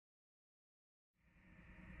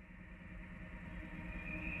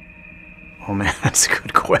Oh man, that's a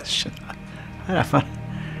good question.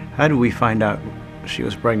 How did we find out she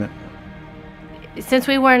was pregnant? Since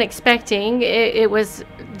we weren't expecting, it was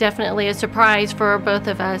definitely a surprise for both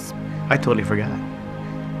of us. I totally forgot.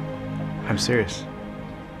 I'm serious.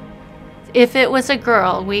 If it was a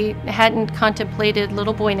girl, we hadn't contemplated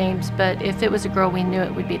little boy names, but if it was a girl, we knew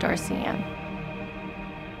it would be Darcy Ann.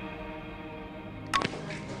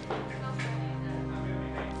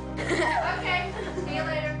 Okay, see you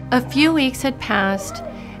later. A few weeks had passed,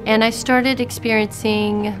 and I started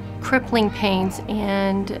experiencing crippling pains,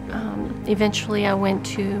 and eventually I went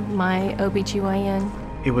to my OBGYN.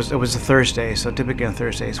 It was a Thursday, so typically on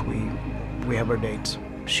Thursdays we have our dates.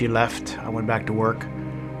 She left, I went back to work,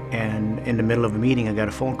 and in the middle of a meeting I got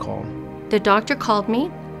a phone call. The doctor called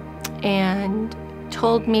me and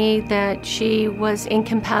told me that she was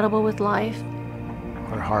incompatible with life.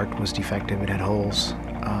 Her heart was defective, it had holes.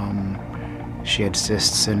 She had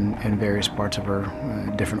cysts in various parts of her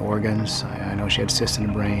different organs. I know she had cysts in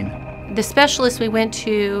the brain. The specialist we went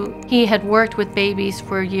to, he had worked with babies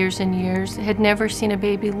for years and years, had never seen a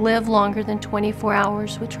baby live longer than 24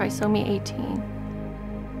 hours with trisomy 18.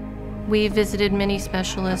 We visited many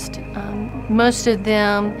specialists. Most of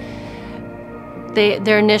them,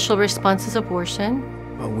 their initial response is abortion.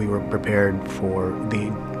 We were prepared for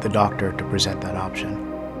the doctor to present that option.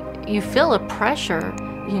 You feel a pressure,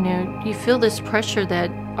 you feel this pressure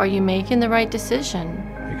that, are you making the right decision?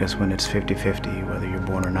 Because when it's 50-50, whether you're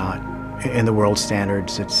born or not, in the world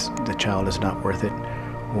standards, the child is not worth it,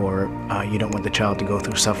 or you don't want the child to go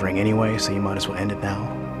through suffering anyway, so you might as well end it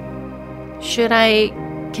now. Should I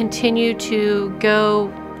continue to go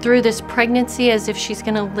through this pregnancy as if she's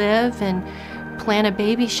going to live and plan a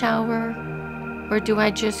baby shower, or do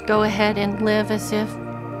I just go ahead and live as if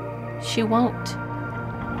she won't?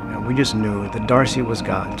 We just knew that Darcy was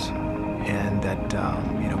God's, and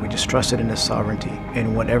that we just trusted in His sovereignty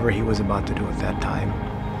in whatever He was about to do at that time.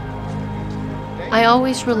 I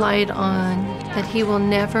always relied on that He will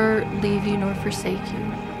never leave you nor forsake you.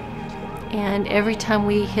 And every time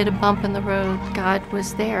we hit a bump in the road, God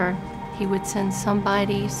was there. He would send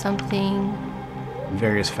somebody, something.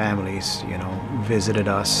 Various families, visited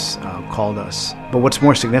us, called us. But what's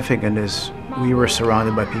more significant is we were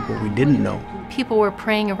surrounded by people we didn't know. People were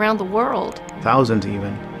praying around the world. Thousands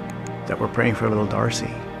even, that were praying for little Darcy.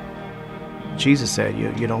 Jesus said,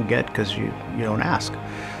 you don't get because you don't ask.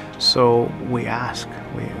 So we ask.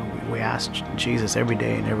 We ask Jesus every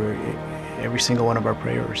day in every single one of our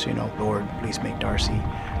prayers, Lord, please make Darcy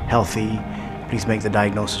healthy. Please make the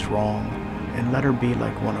diagnosis wrong. And let her be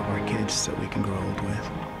like one of our kids that we can grow old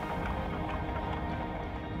with.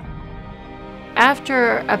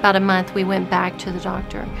 After about a month, we went back to the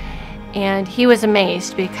doctor. And he was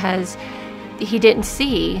amazed because he didn't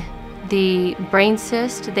see the brain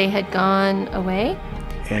cyst. They had gone away.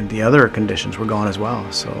 And the other conditions were gone as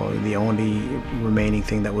well. So the only remaining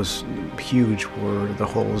thing that was huge were the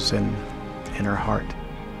holes in her heart.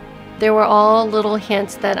 There were all little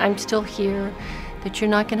hints that I'm still here, that you're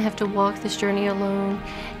not going to have to walk this journey alone.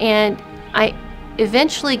 And I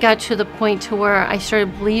eventually got to the point to where I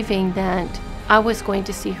started believing that I was going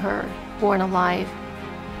to see her born alive.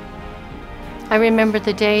 I remember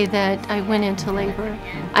the day that I went into labor.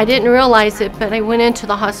 I didn't realize it, but I went into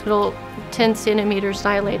the hospital 10 centimeters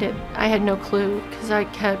dilated. I had no clue because I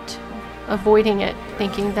kept avoiding it,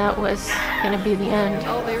 thinking that was going to be the end.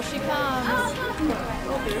 Oh, there she comes.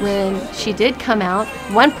 When she did come out,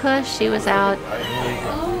 one push, she was out.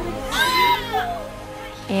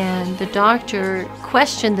 And the doctor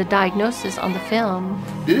questioned the diagnosis on the film.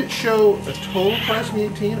 Did it show a total trisomy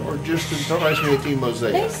 18 or just a trisomy 18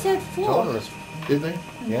 mosaic? They said full. Did they?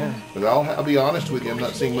 Yeah. But I'll be honest with you, I'm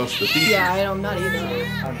not seeing most of the features. Yeah, I'm not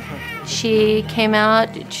either. She came out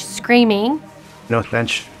screaming. No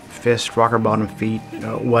clenched fist, rocker bottom feet,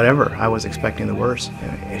 whatever. I was expecting the worst.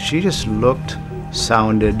 She just looked,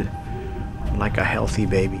 sounded like a healthy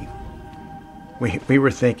baby. We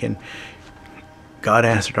were thinking, God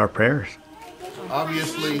answered our prayers.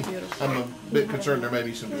 Obviously, I'm a bit concerned there may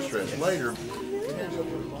be some distress later.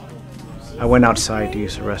 I went outside to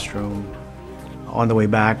use the restroom. On the way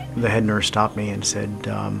back, the head nurse stopped me and said,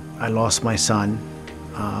 I lost my son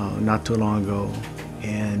not too long ago,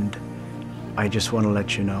 and I just want to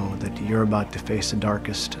let you know that you're about to face the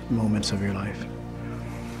darkest moments of your life.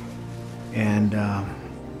 And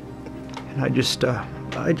I just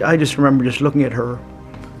remember just looking at her,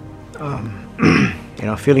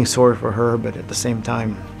 feeling sorry for her, but at the same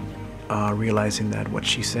time, realizing that what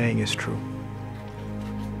she's saying is true.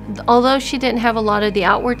 Although she didn't have a lot of the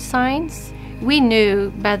outward signs, we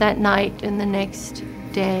knew by that night and the next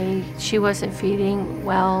day she wasn't feeding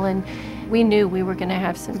well, and we knew we were going to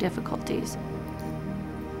have some difficulties.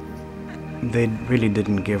 They really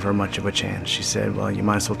didn't give her much of a chance. She said, well, you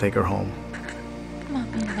might as well take her home.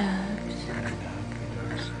 Mommy loves.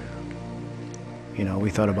 You know, we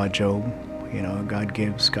thought about Job. You know, God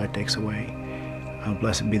gives, God takes away.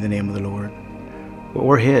 Blessed be the name of the Lord. Well,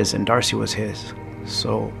 we're His, and Darcy was His.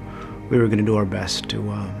 So we were going to do our best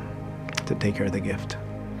to take care of the gift.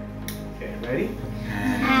 Okay, ready?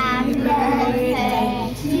 Happy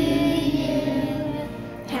birthday to you.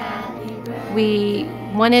 Happy birthday. We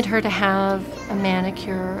wanted her to have a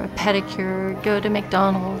manicure, a pedicure, go to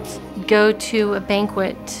McDonald's, go to a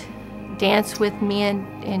banquet, dance with me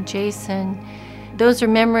and Jason. Those are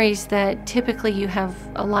memories that typically you have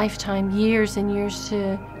a lifetime, years and years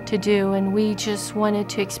to do, and we just wanted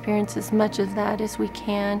to experience as much of that as we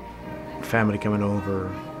can. Family coming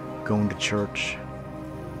over, going to church.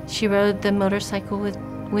 She rode the motorcycle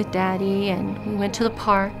with Daddy, and we went to the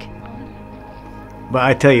park. But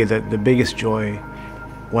I tell you that the biggest joy,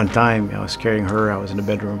 one time I was carrying her, I was in the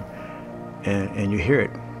bedroom, and you hear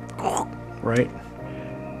it, right?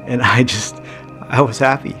 And I was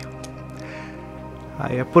happy.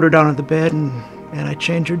 I put her down on the bed and I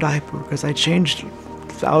changed her diaper, because I changed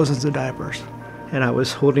thousands of diapers. And I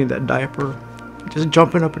was holding that diaper, just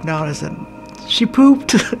jumping up and down. I said, she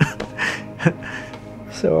pooped.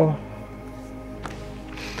 So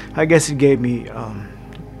I guess it gave me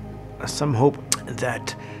some hope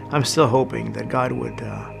that I'm still hoping that God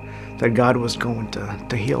was going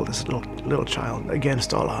to heal this little child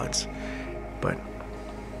against all odds. But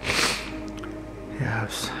yeah,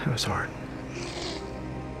 it was hard.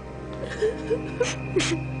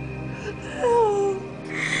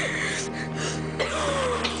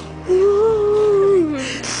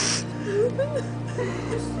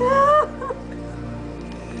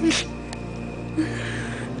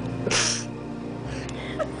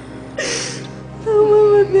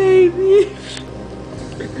 Oh, baby.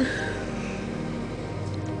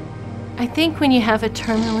 I think when you have a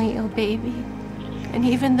terminally ill baby, and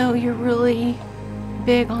even though you're really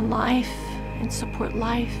big on life and support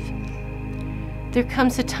life, there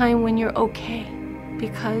comes a time when you're okay,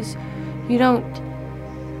 because you don't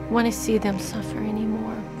want to see them suffer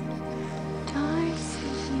anymore. Darcy,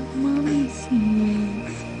 Mommy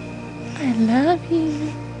sees. I love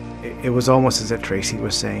you. It was almost as if Tracy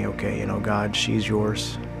was saying, okay, you know, God, she's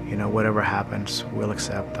yours. You know, whatever happens, we'll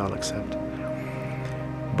accept, I'll accept.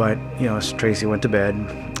 But, you know, Tracy went to bed,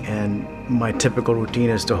 and my typical routine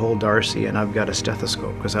is to hold Darcy, and I've got a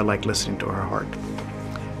stethoscope because I like listening to her heart.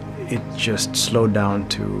 It just slowed down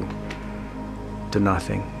to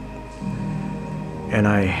nothing. And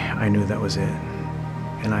I knew that was it.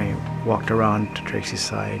 And I walked around to Tracy's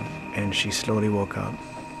side, and she slowly woke up.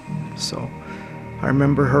 So I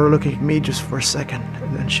remember her looking at me just for a second,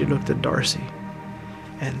 and then she looked at Darcy.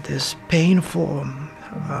 And this painful,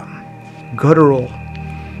 guttural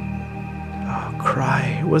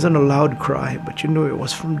cry. It wasn't a loud cry, but you knew it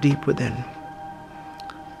was from deep within.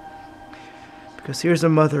 Because here's a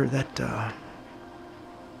mother that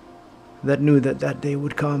knew that day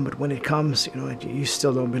would come, but when it comes, you know, you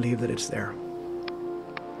still don't believe that it's there.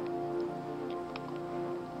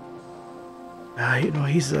 You know,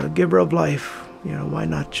 He's a giver of life. You know, why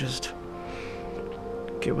not just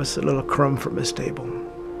give us a little crumb from His table?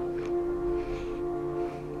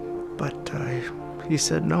 But He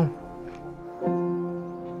said no.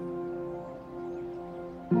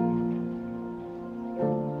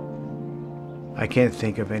 I can't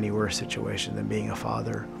think of any worse situation than being a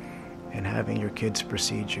father and having your kids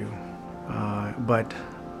precede you. But,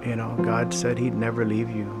 you know, God said He'd never leave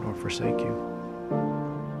you nor forsake you.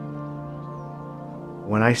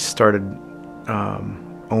 When I started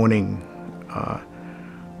owning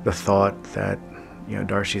the thought that, you know,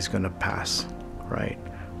 Darcy's going to pass, right?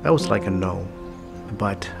 That was like a no.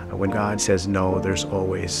 But when God says no, there's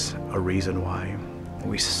always a reason why.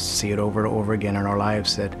 We see it over and over again in our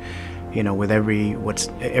lives that, you know, with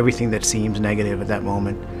everything that seems negative at that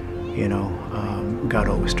moment, you know, God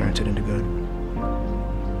always turns it into good.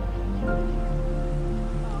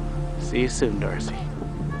 See you soon, Darcy.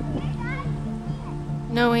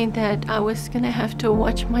 Knowing that I was going to have to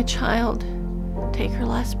watch my child take her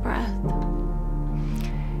last breath,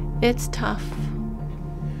 it's tough.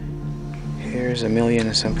 Here's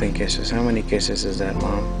 1,000,000-something kisses. How many kisses is that,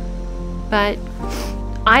 Mom? But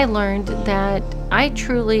I learned that I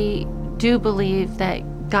truly do believe that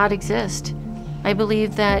God exists. I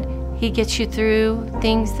believe that He gets you through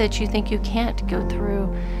things that you think you can't go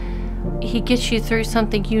through. He gets you through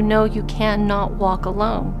something you know you cannot walk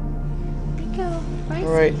alone. Go.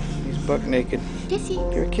 All right, he's buck naked. Kissy.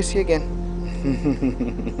 Give her a kissy again.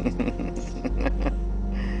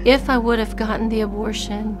 If I would have gotten the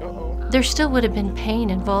abortion, there still would have been pain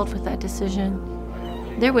involved with that decision.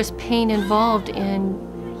 There was pain involved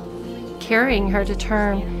in carrying her to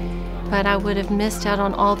term, but I would have missed out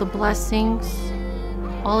on all the blessings,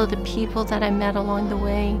 all of the people that I met along the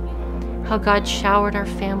way, how God showered our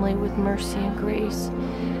family with mercy and grace.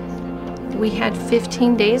 We had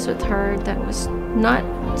 15 days with her that was not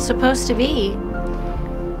supposed to be,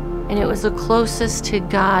 and it was the closest to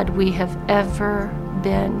God we have ever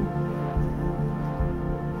been.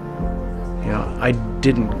 Yeah, I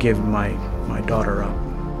didn't give my daughter up,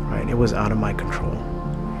 right? It was out of my control.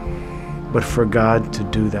 But for God to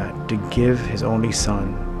do that, to give his only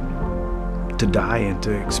son, to die and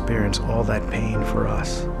to experience all that pain for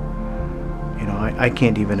us, you know, I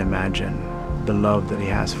can't even imagine the love that he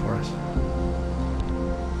has for us.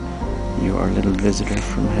 You are a little visitor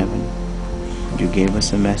from heaven. You gave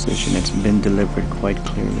us a message and it's been delivered quite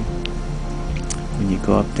clearly. When you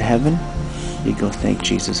go up to heaven, you go thank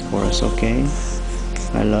Jesus for us, okay?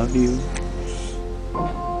 I love you.